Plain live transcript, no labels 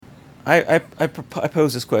I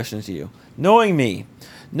pose this question to you. Knowing me,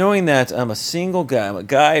 knowing that I'm a single guy, I'm a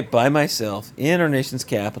guy by myself in our nation's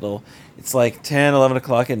capital, it's like 10, 11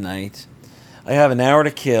 o'clock at night. I have an hour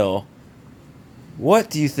to kill. What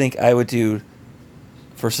do you think I would do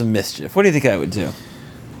for some mischief? What do you think I would do?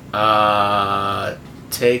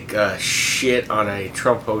 Take a shit on a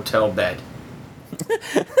Trump hotel bed.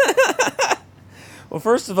 Well,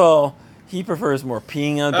 first of all, he prefers more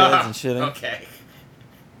peeing on beds than shitting. Okay.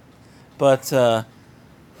 But,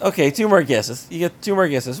 okay, two more guesses. You get two more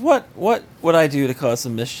guesses. What would I do to cause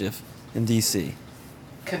some mischief in D.C.?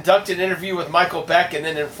 Conduct an interview with Michael Beck and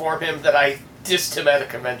then inform him that I dissed him at a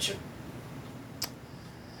convention.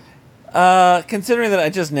 Considering that I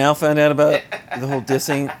just now found out about the whole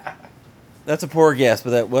dissing, that's a poor guess,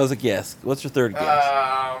 but that was a guess. What's your third guess?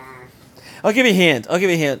 I'll give you a hint.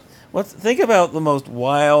 Think about the most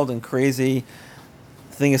wild and crazy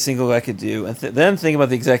thing a single guy could do, and then think about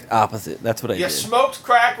the exact opposite. That's what I did. You smoked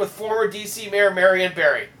crack with former D.C. Mayor Marion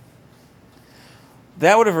Barry.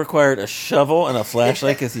 That would have required a shovel and a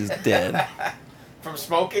flashlight because he's dead. From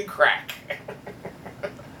smoking crack.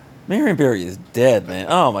 Marion Barry is dead, man.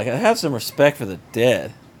 Oh my God, have some respect for the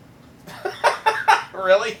dead.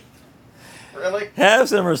 Really? Really? Have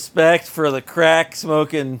some respect for the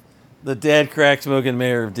dead crack smoking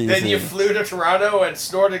mayor of D.C. Then you flew to Toronto and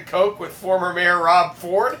snorted coke with former Mayor Rob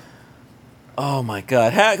Ford? Oh my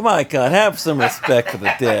God, have some respect for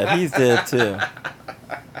the dead. He's dead too.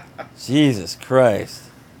 Jesus Christ.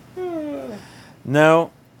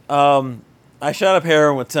 No, I shot up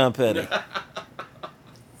heroin with Tom Petty.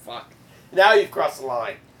 Fuck. Now you've crossed the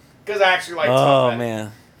line. Because I actually like Tom Petty. Oh,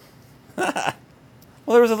 man.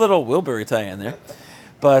 Well, there was a little Wilbury tie in there.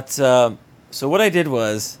 But, so what I did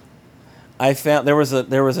was, I found, there was a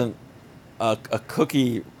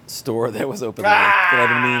cookie store that was open that I've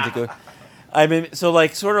been meaning to go. So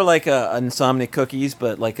like sort of like a Insomnia Cookies,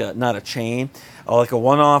 but like not a chain, or like a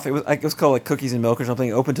one-off. It was called like Cookies and Milk or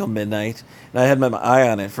something. Open till midnight, and I had my eye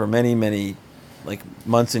on it for many like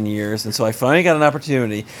months and years. And so I finally got an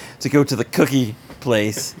opportunity to go to the cookie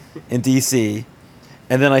place in D.C.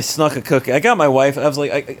 And then I snuck a cookie. I got my wife. I was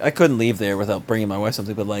like, I couldn't leave there without bringing my wife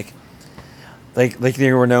something. But like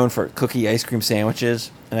they were known for cookie ice cream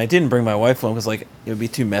sandwiches, and I didn't bring my wife home because like it would be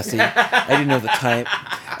too messy. I didn't know the time.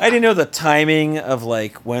 I didn't know the timing of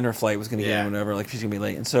like when her flight was going to get in, or whatever. Like she's going to be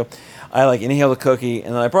late, and so I like inhaled a cookie,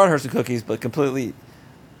 and then I brought her some cookies, but completely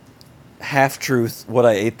half truth what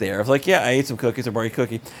I ate there. I was like, yeah, I ate some cookies. I brought you a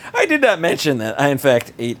cookie. I did not mention that I in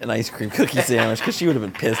fact ate an ice cream cookie sandwich because she would have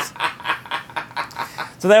been pissed.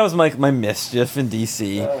 So that was my mischief in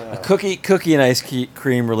D.C. A cookie and ice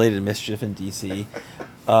cream related mischief in D.C.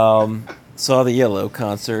 Saw the Yellow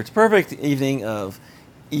concert. Perfect evening of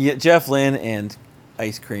Jeff Lynne and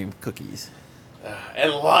ice cream cookies.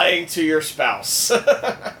 And lying to your spouse.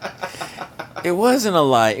 It wasn't a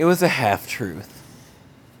lie. It was a half-truth.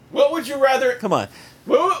 What would you rather... Come on.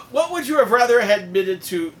 What would you have rather admitted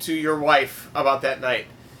to your wife about that night?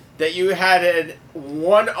 That you had a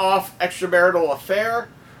one-off extramarital affair,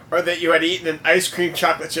 or that you had eaten an ice cream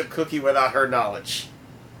chocolate chip cookie without her knowledge?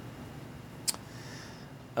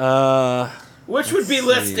 Which would be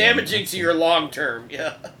less damaging to your long term?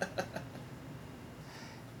 Yeah.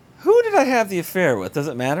 Who did I have the affair with? Does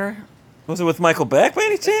it matter? Was it with Michael Beck by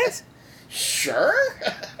any chance? Sure.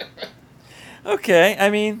 Okay,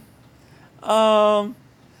 I mean,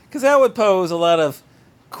 because that would pose a lot of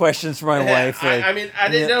questions for my wife. Like, I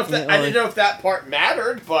didn't know if that part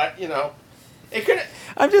mattered, but it could.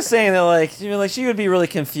 I'm just saying that, like, she would be really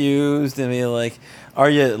confused and be like, "Are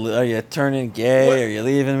you turning gay? Are you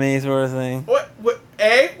leaving me?" Sort of thing. What?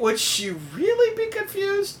 A, would she really be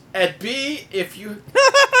confused? And B, if you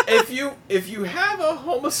have a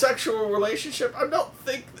homosexual relationship, I don't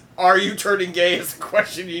think "Are you turning gay?" is a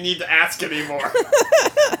question you need to ask anymore.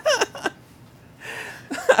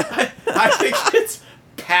 I think it's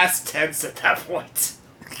past tense at that point.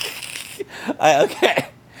 Okay.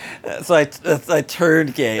 So I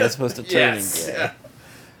turned gay as opposed to turning gay. Yeah.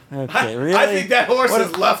 Okay, really? I think that horse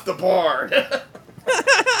has left the barn.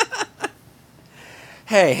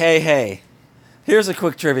 Hey. Here's a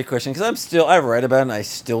quick trivia question, because I write about it and I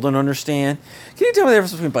still don't understand. Can you tell me the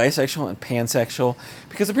difference between bisexual and pansexual?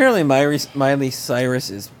 Because apparently Miley Cyrus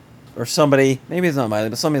is, or somebody, maybe it's not Miley,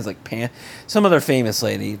 but somebody's like some other famous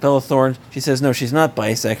lady, Bella Thorne, she says, no, she's not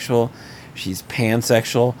bisexual, she's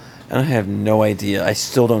pansexual. And I have no idea. I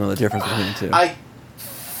still don't know the difference between the two. I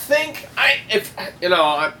think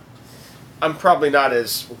I'm probably not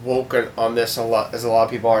as woke on this as a lot of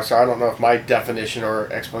people are, so I don't know if my definition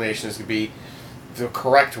or explanation is going to be the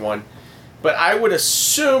correct one. But I would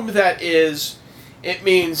assume that is, It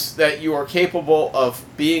means that you are capable of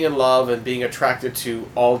being in love and being attracted to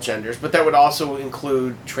all genders, but that would also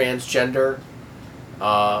include transgender.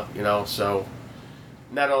 So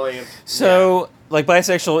not only So, like,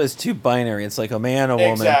 bisexual is too binary. It's like a man, a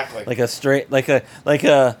woman, Exactly. like a straight, like a,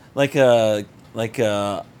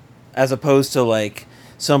 as opposed to like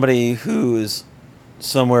somebody who's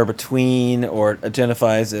somewhere between or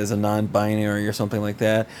identifies as a non-binary or something like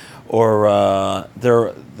that, or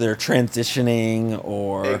they're transitioning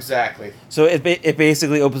or exactly. So it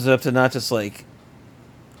basically opens it up to not just like,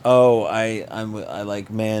 oh, I like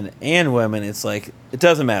men and women. It's like it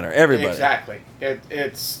doesn't matter, everybody. Exactly.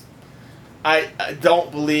 It's I don't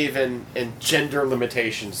believe in gender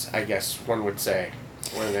limitations, I guess one would say.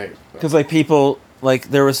 Because like people like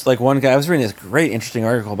there was like one guy I was reading this great interesting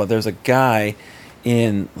article about there's a guy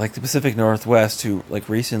in like the Pacific Northwest who like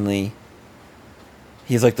recently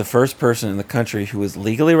he's like the first person in the country who was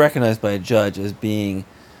legally recognized by a judge as being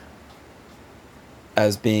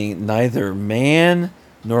neither man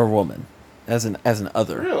nor woman, as an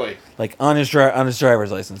other. Really? Like on his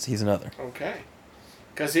driver's license, he's an other. Okay.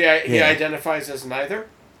 Because he identifies as neither?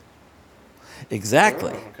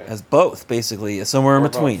 Exactly. Oh, okay. As both, basically, somewhere in Or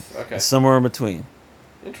between. both, okay. Somewhere in between.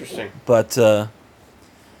 Interesting. But that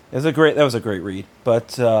was a great read.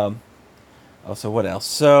 But so what else?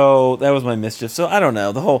 So that was my Mischief. So I don't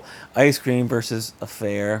know, the whole ice cream versus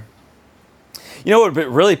affair. You know what would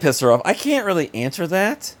really piss her off? I can't really answer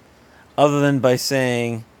that, other than by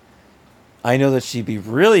saying, I know that she'd be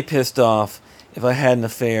really pissed off if I had an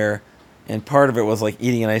affair, and part of it was like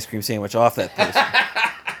eating an ice cream sandwich off that person.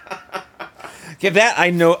 Give that I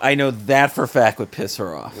know that for a fact would piss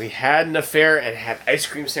her off. We had an affair and had ice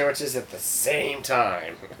cream sandwiches at the same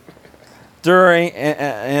time. During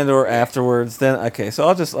and or afterwards, then okay. So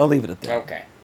I'll leave it at that. Okay.